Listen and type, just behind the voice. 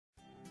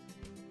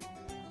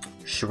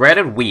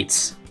Shredded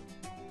wheat.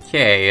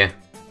 Okay.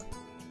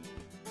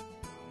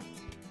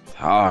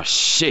 Oh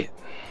shit.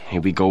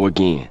 Here we go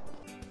again.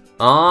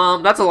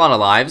 That's a lot of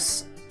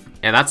lives.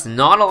 And that's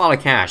not a lot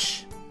of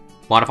cash.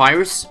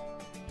 Modifiers?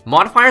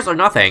 Modifiers are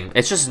nothing.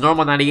 It's just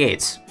normal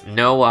 98.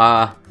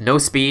 No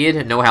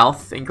speed, no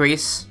health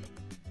increase.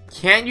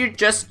 Can't you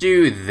just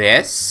do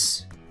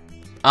this?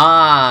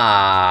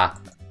 No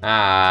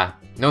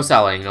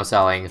selling, no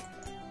selling.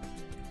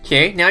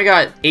 Okay, now we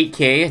got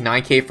 8k,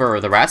 9k for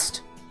the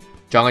rest.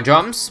 Jungle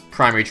Drums,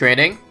 primary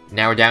training.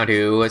 Now we're down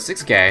to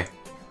 6k.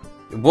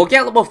 We'll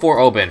get level 4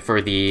 open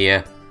for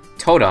the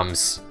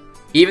totems.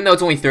 Even though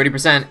it's only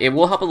 30%, it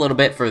will help a little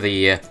bit for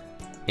the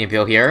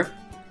impale here.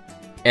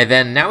 And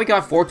then now we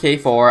got 4k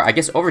for, I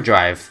guess,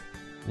 overdrive.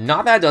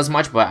 Not that it does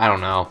much, but I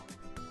don't know.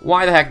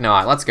 Why the heck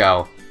not? Let's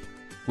go.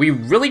 We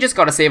really just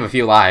gotta save a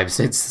few lives.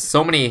 It's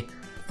so many...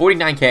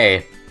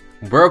 49k.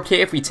 We're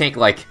okay if we take,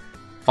 like,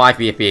 5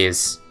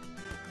 BFBs.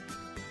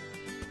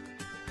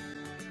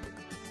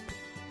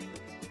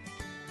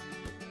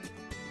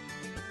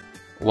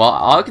 Well,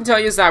 all I can tell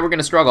you is that we're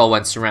gonna struggle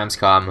when ceramics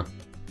come.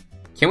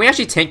 Can we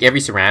actually tank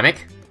every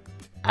ceramic?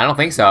 I don't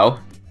think so.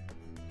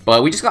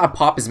 But we just gotta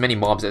pop as many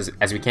mobs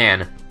as we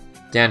can.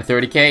 Down to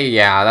 30k?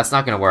 Yeah, that's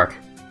not gonna work.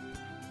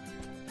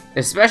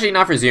 Especially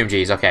not for Zoom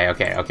Gs.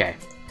 Okay.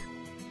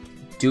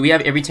 Do we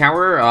have every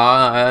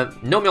tower?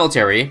 No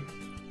military.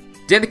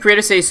 Didn't the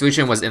creator say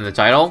solution was in the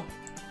title?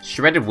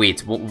 Shredded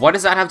wheat. What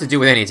does that have to do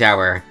with any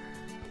tower?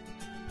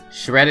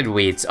 Shredded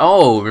wheat.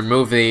 Oh,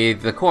 remove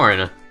the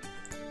corn.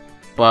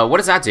 But what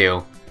does that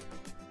do?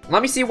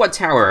 Let me see what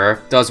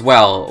tower does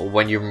well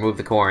when you remove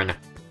the corn.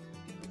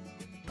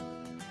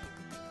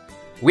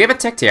 We have a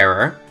tech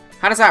terror.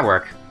 How does that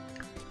work?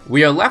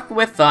 We are left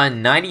with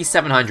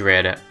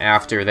 9,700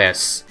 after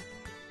this.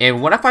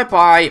 And what if I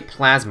buy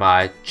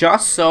plasma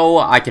just so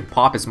I can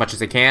pop as much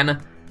as I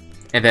can?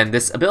 And then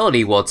this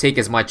ability will take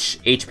as much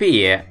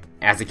HP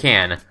as it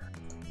can.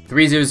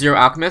 300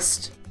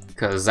 Alchemist,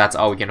 because that's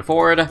all we can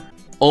afford.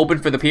 Open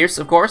for the Pierce,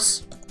 of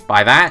course.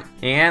 Buy that,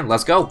 and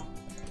let's go.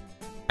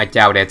 I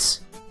doubt it.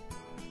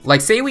 Like,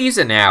 say we use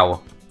it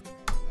now.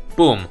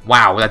 Boom.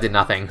 Wow, that did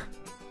nothing.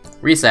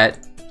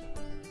 Reset.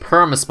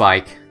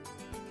 Permaspike.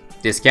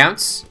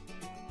 Discounts.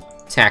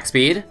 Attack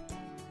speed.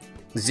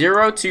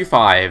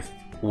 025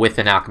 with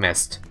an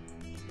Alchemist.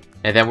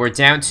 And then we're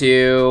down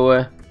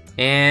to...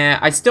 And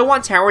I still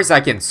want towers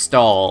that can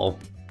stall.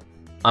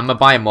 I'm gonna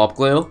buy a mob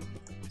glue.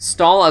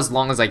 Stall as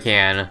long as I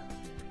can.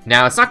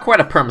 Now, it's not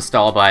quite a perma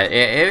stall, but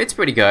it's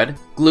pretty good.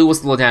 Glue will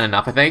slow down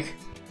enough, I think.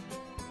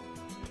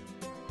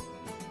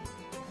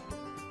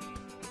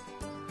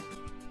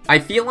 I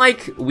feel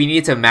like we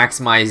need to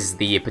maximize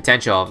the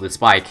potential of the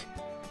spike.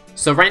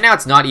 So right now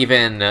it's not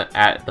even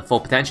at the full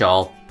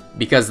potential,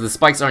 because the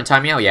spikes aren't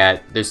timing out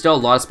yet. There's still a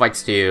lot of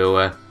spikes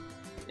to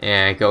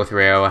go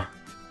through.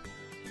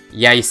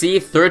 Yeah, you see?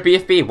 Third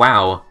BFB?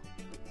 Wow.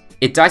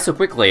 It dies so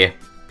quickly.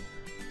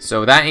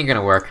 So that ain't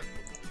gonna work.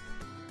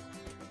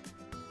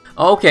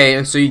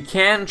 Okay, so you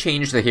can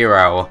change the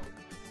hero.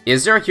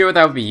 Is there a hero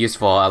that would be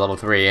useful at level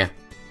 3?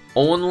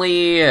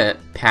 Only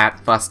Pat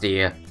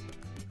Fusty.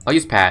 I'll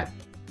use Pat.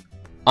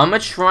 I'm gonna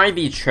try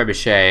the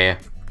Trebuchet.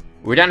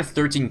 We're down to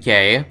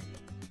 13k.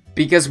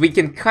 Because we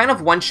can kind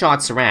of one-shot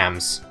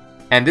Cerams.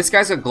 And this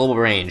guy's got global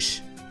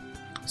range.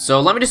 So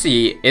let me just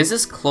see, is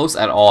this close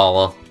at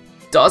all?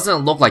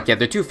 Doesn't look like it.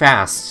 They're too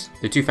fast.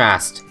 They're too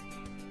fast.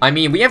 I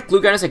mean, we have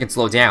glue gunners that can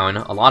slow down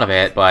a lot of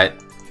it,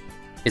 but...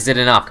 Is it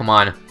enough? Come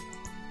on.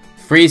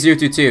 Free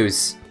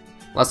Zoo-22s.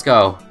 Let's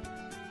go.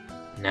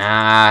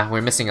 Nah,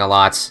 we're missing a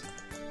lot.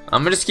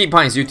 I'm gonna just keep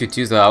buying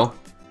Zoo-22s though.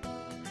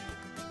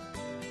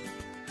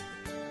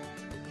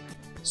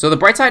 So the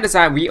bright side is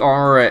that we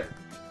are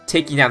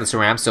taking down the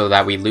Ceram so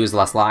that we lose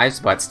less lives,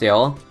 but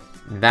still,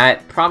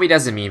 that probably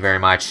doesn't mean very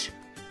much.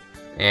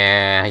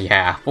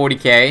 Yeah,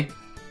 40k.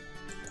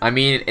 I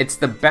mean, it's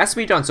the best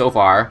we've done so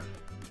far,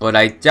 but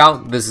I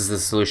doubt this is the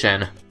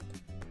solution.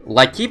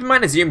 Like, keep in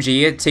mind as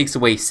UMG, it takes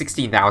away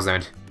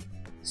 16,000.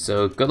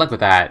 So, good luck with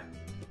that.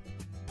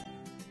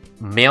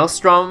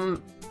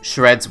 Maelstrom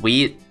shreds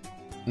wheat.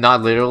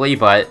 Not literally,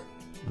 but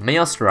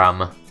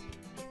Maelstrom.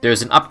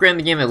 There's an upgrade in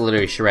the game that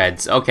literally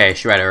shreds. Okay,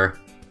 Shredder.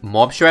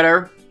 Mob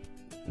Shredder?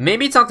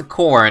 Maybe it's not the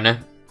corn.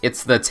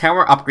 It's the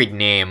tower upgrade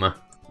name.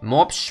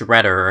 Mob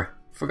Shredder.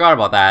 Forgot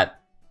about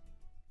that.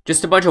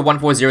 Just a bunch of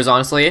 140s,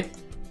 honestly.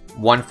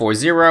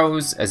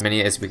 140s, as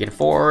many as we can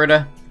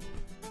afford.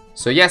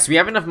 So yes, we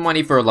have enough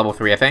money for level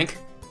 3, I think.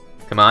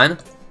 Come on.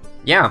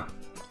 Yeah.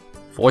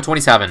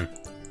 427.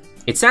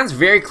 It sounds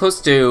very close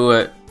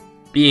to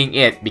being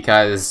it,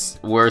 because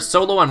we're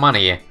so low on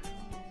money.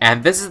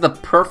 And this is the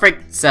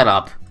perfect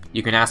setup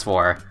you can ask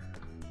for.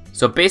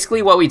 So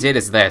basically what we did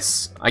is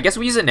this. I guess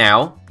we use it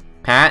now.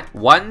 Pat,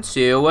 1,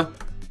 2,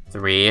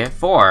 3,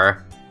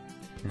 4.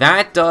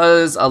 That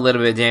does a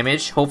little bit of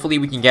damage. Hopefully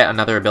we can get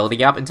another ability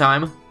gap in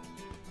time.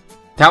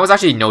 That was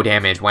actually no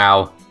damage,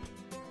 wow.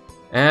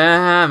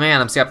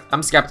 Man,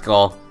 I'm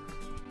skeptical.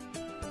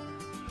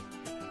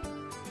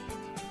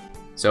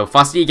 So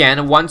Fusty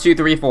again, 1, 2,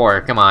 3,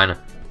 4, come on.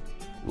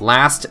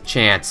 Last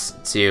chance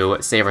to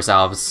save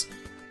ourselves.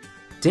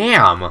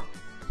 Damn!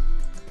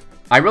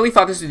 I really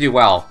thought this would do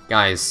well,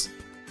 guys.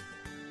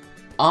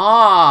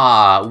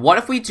 Ah, what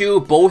if we do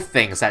both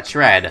things at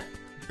Shred?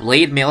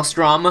 Blade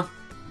Maelstrom,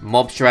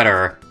 Mob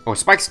Shredder, or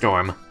Spike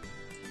Storm.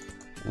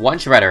 One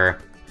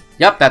Shredder.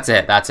 Yep, that's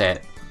it, that's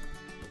it.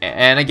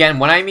 And again,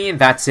 when I mean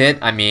that's it,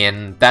 I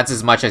mean that's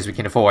as much as we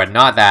can afford,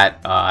 not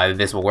that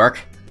this will work.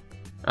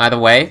 Either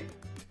way,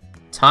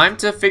 time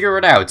to figure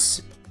it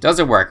out. Does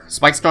it work?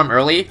 Spike Storm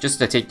early, just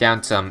to take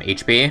down some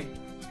HP.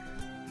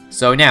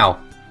 So now,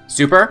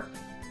 Super?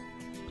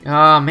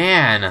 Oh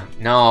man,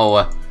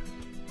 no.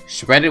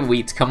 Shredded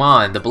wheat, come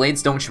on, the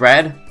blades don't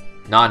shred?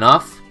 Not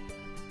enough?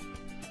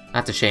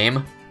 That's a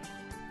shame.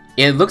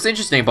 It looks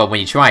interesting, but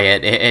when you try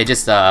it, it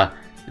just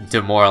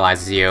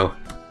demoralizes you.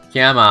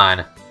 Come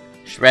on.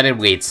 Shredded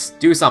wheats,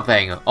 do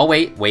something. Oh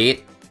wait,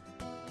 wait.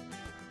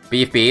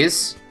 Beef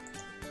bees?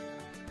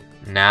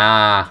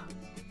 Nah.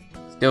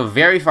 Still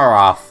very far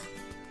off.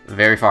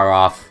 Very far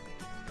off.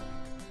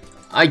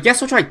 I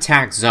guess we'll try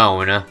Tack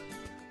Zone.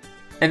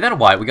 And then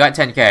what? We got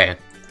 10k.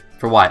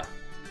 For what?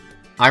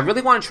 I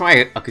really want to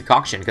try a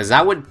concoction, because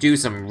that would do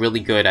some really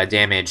good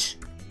damage.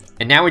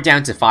 And now we're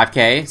down to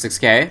 5k,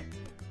 6k.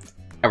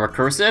 A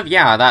recursive?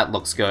 Yeah, that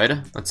looks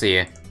good. Let's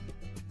see.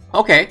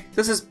 Okay,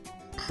 this is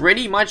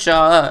pretty much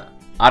out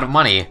of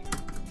money.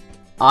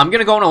 I'm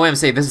gonna go on a limb and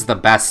say this is the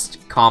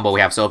best combo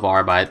we have so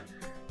far, but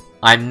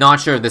I'm not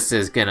sure this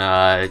is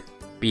gonna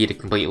beat it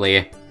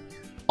completely.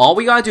 All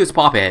we gotta do is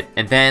pop it,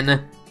 and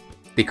then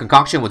the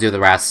concoction will do the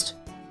rest.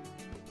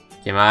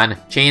 Come on,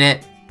 chain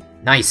it.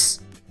 Nice.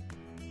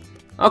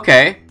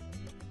 Okay.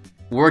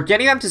 We're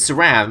getting them to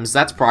cerams,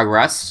 that's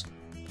progress.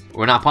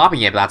 We're not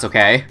popping it, but that's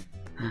okay.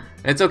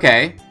 It's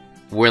okay.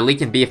 We're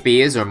leaking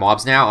BFBs or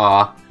mobs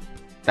now,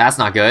 that's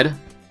not good.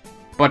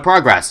 But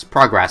progress,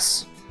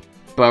 progress.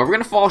 But we're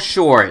gonna fall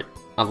short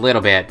a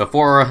little bit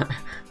before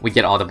we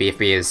get all the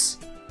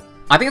BFBs.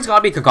 I think it's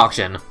gotta be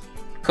Concoction.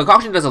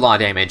 Concoction does a lot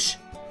of damage.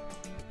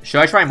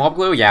 Should I try Mob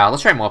Glue? Yeah,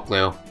 let's try Mob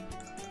Glue.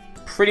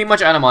 Pretty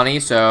much out of money,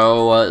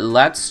 so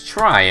let's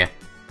try.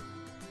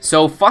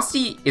 So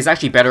Fusty is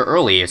actually better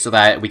early, so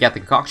that we get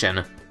the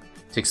Concoction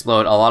to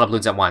explode a lot of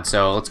balloons at once.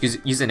 So let's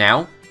use it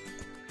now.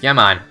 Come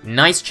on,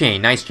 nice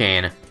chain, nice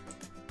chain.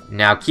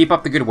 Now keep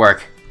up the good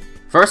work.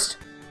 First,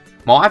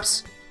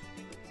 mobs.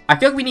 I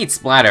feel like we need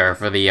Splatter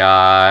for the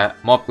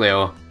Mob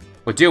Glue.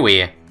 Or do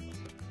we?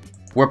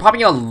 We're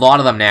popping a lot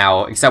of them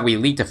now, except we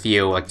leaked a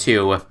few, like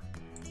two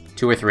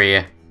or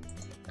three.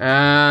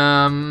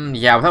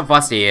 Yeah, without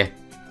Fusty,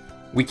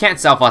 we can't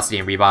sell Fusty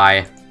and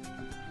rebuy.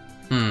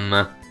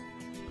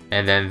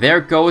 And then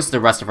there goes the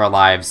rest of our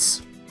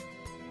lives.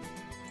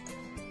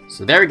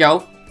 So there we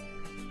go.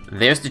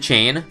 There's the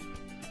chain.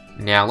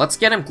 Now let's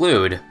get him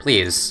glued,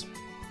 please.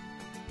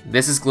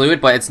 This is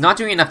glued, but it's not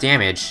doing enough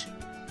damage.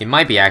 It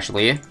might be,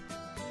 actually.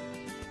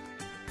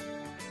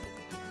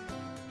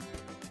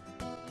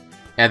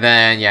 And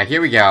then, yeah,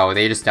 here we go.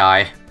 They just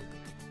die.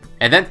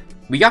 And then,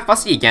 we got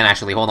Fusty again,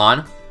 actually. Hold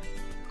on.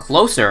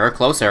 Closer,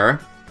 closer.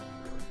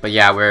 But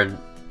yeah, we're...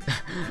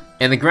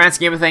 in the grand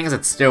scheme of things,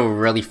 it's still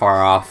really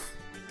far off.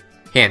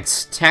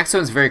 Hint, Tack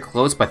Zone's very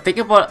close, but think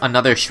about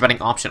another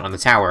shredding option on the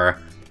tower.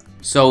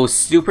 So,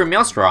 Super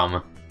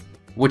Maelstrom.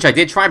 Which I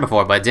did try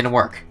before, but it didn't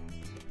work.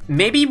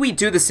 Maybe we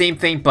do the same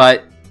thing,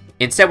 but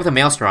instead with a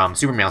Maelstrom,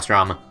 Super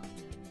Maelstrom.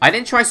 I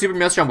didn't try Super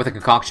Maelstrom with a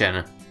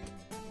concoction.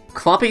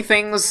 Clumping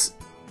things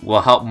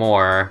will help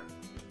more.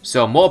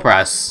 So, Mole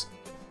Press.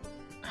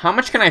 How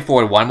much can I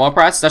afford? One Mole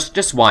Press? That's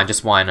just one,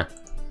 just one.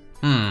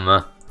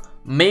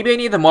 Maybe I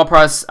need the Mole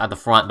Press at the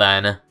front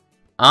then.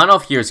 I don't know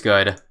if here's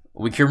good.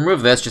 We can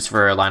remove this just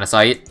for line of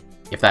sight,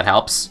 if that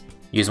helps.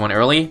 Use one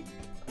early.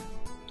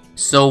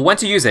 So, when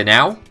to use it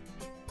now?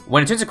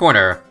 When it turns a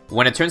corner.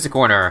 When it turns a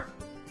corner.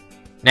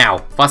 Now,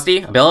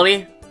 Fusty,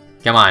 ability?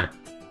 Come on.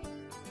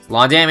 It's a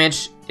lot of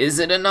damage. Is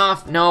it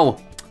enough? No.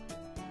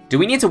 Do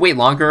we need to wait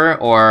longer,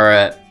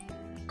 or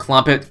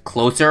clump it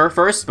closer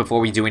first before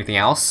we do anything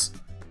else?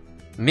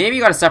 Maybe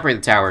you gotta separate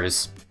the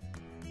towers.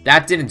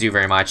 That didn't do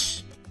very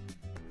much.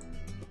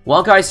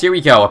 Well guys, here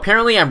we go.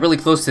 Apparently I'm really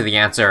close to the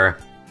answer.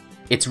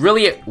 It's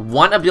really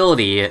one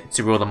ability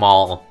to rule them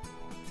all.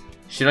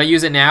 Should I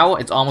use it now?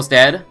 It's almost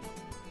dead.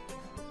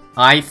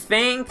 I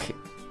think...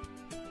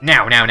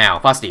 Now.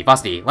 Fusty,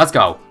 Fusty. Let's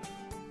go.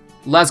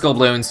 Let's go,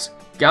 Bloons.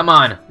 Come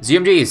on.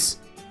 ZMGs.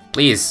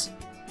 Please.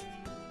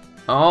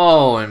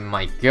 Oh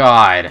my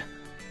god.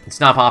 It's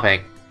not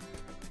popping.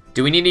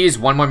 Do we need to use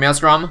one more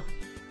Maelstrom?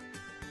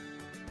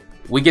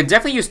 We could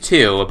definitely use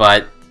two,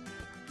 but...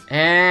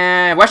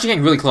 we're actually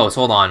getting really close.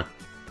 Hold on.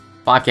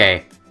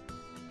 5k.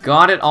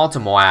 Got it all to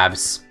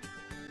Moabs.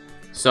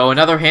 So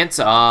another hint,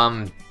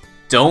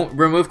 don't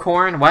remove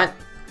corn? What?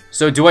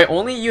 So do I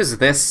only use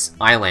this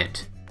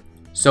island?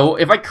 So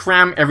if I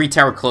cram every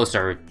tower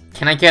closer,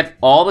 can I get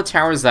all the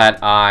towers that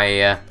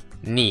I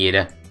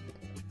need?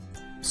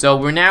 So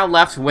we're now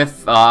left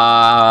with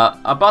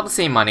about the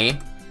same money,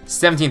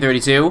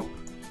 1732.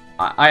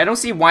 I don't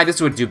see why this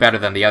would do better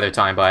than the other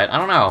time, but I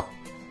don't know.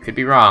 Could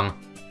be wrong.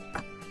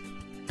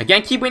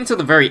 Again, keep waiting until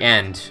the very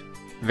end.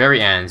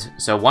 Very end.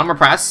 So one more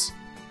press.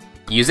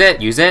 Use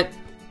it, use it.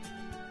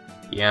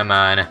 Yeah,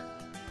 man.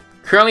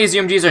 Currently,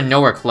 ZMGs are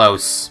nowhere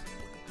close.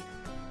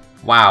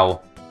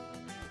 Wow.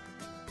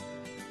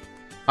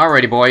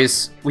 Alrighty,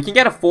 boys. We can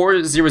get a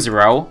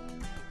 4-0-0.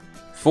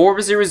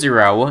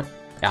 4-0-0.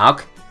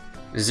 Alk.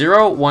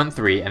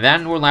 0-1-3. And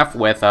then we're left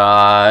with,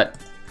 not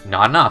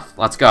enough.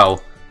 Let's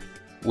go.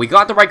 We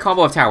got the right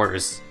combo of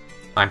towers,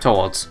 I'm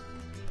told.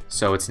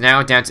 So it's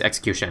now down to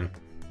execution.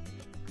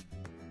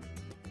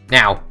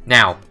 Now.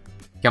 Now.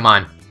 Come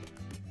on.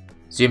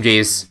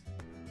 ZMGs.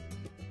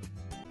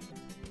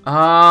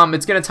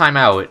 It's gonna time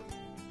out.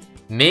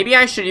 Maybe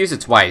I should use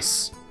it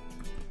twice.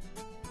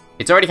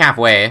 It's already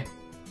halfway.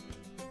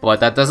 But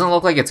that doesn't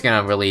look like it's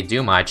gonna really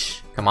do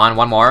much. Come on,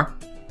 one more.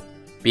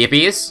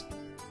 BFBs?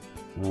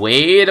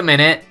 Wait a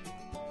minute.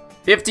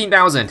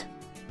 15,000.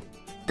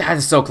 That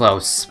is so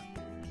close.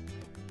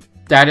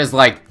 That is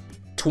like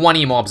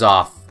 20 mobs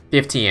off.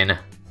 15.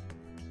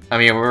 I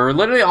mean, we're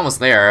literally almost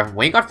there.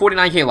 When you got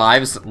 49k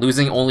lives,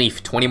 losing only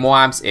 20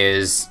 mobs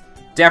is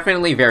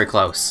definitely very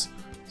close.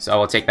 So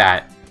we'll take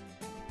that.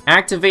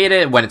 Activate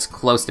it when it's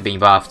close to being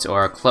buffed,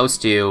 or close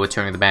to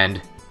turning the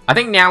bend. I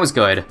think now is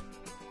good.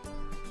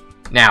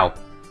 Now.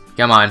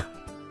 Come on.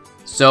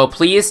 So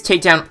please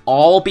take down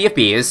all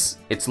BFBs.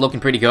 It's looking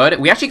pretty good.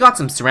 We actually got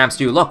some cerams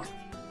too, look.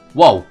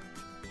 Whoa.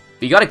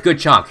 We got a good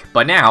chunk,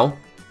 but now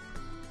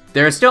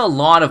there's still a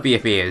lot of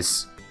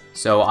BFBs.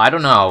 So I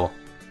don't know.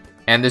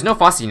 And there's no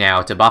Fussy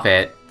now to buff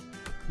it.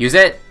 Use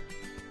it.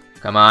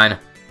 Come on.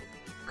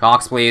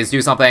 Cox, please,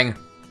 do something.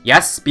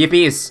 Yes,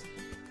 BFBs.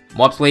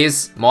 Mobs,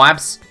 please.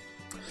 Mobs.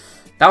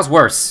 That was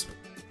worse.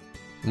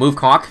 Move,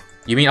 Cock.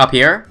 You mean up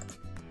here?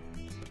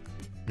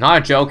 Not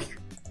a joke.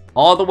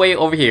 All the way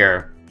over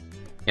here.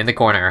 In the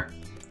corner.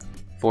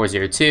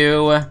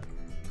 402.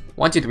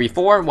 1, 2, 3,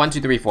 4. 1,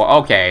 2, 3, 4.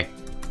 Okay.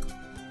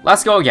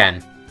 Let's go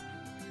again.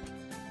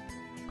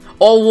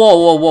 Oh, whoa,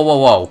 whoa, whoa, whoa,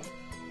 whoa.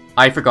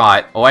 I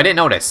forgot. Oh, I didn't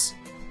notice.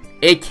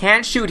 It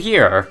can't shoot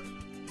here.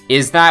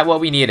 Is that what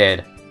we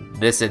needed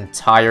this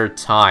entire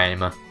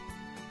time?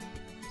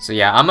 So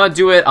yeah, I'm gonna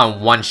do it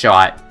on one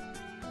shot.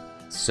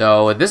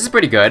 So this is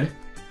pretty good.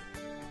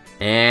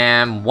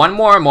 And one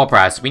more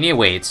press. We need to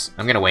wait.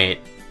 I'm gonna wait.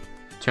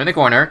 Turn the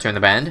corner, turn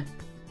the bend.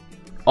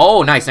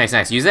 Oh, nice, nice,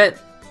 nice. Use it.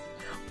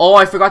 Oh,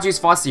 I forgot to use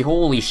Fossy.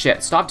 Holy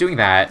shit. Stop doing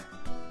that.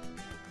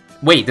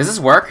 Wait, does this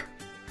work?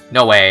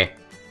 No way.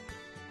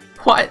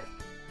 What?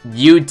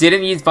 You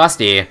didn't use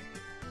Fusty.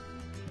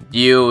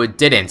 You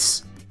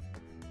didn't.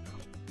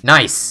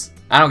 Nice.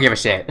 I don't give a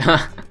shit.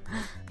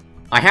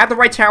 I had the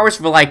right towers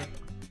for like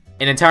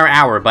an entire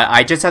hour, but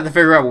I just had to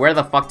figure out where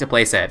the fuck to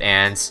place it,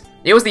 and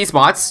it was these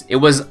spots. It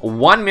was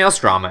one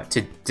Maelstrom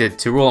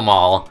to rule them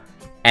all,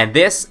 and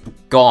this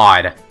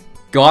godlike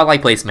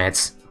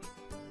placements.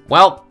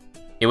 Well,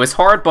 it was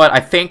hard, but I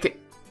think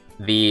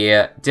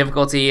the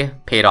difficulty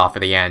paid off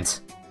at the end.